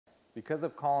Because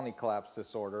of colony collapse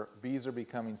disorder, bees are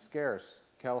becoming scarce.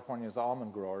 California's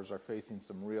almond growers are facing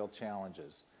some real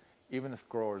challenges. Even if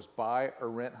growers buy or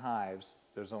rent hives,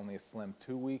 there's only a slim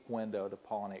 2-week window to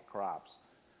pollinate crops.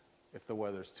 If the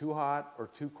weather's too hot or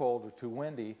too cold or too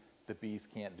windy, the bees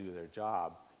can't do their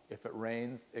job. If it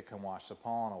rains, it can wash the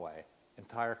pollen away.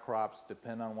 Entire crops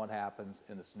depend on what happens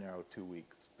in this narrow 2-week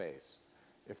space.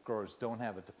 If growers don't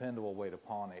have a dependable way to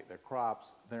pollinate their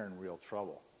crops, they're in real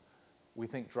trouble. We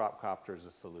think Dropcopter is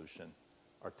a solution.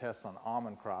 Our tests on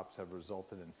almond crops have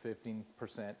resulted in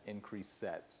 15% increased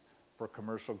sets. For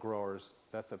commercial growers,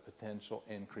 that's a potential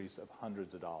increase of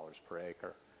hundreds of dollars per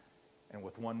acre. And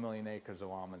with 1 million acres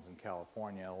of almonds in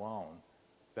California alone,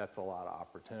 that's a lot of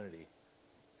opportunity.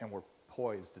 And we're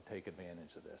poised to take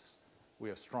advantage of this. We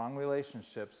have strong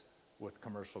relationships with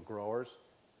commercial growers,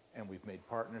 and we've made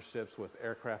partnerships with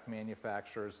aircraft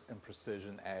manufacturers and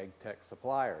precision ag tech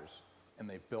suppliers. And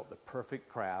they've built the perfect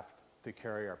craft to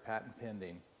carry our patent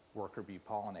pending worker bee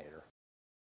pollinator.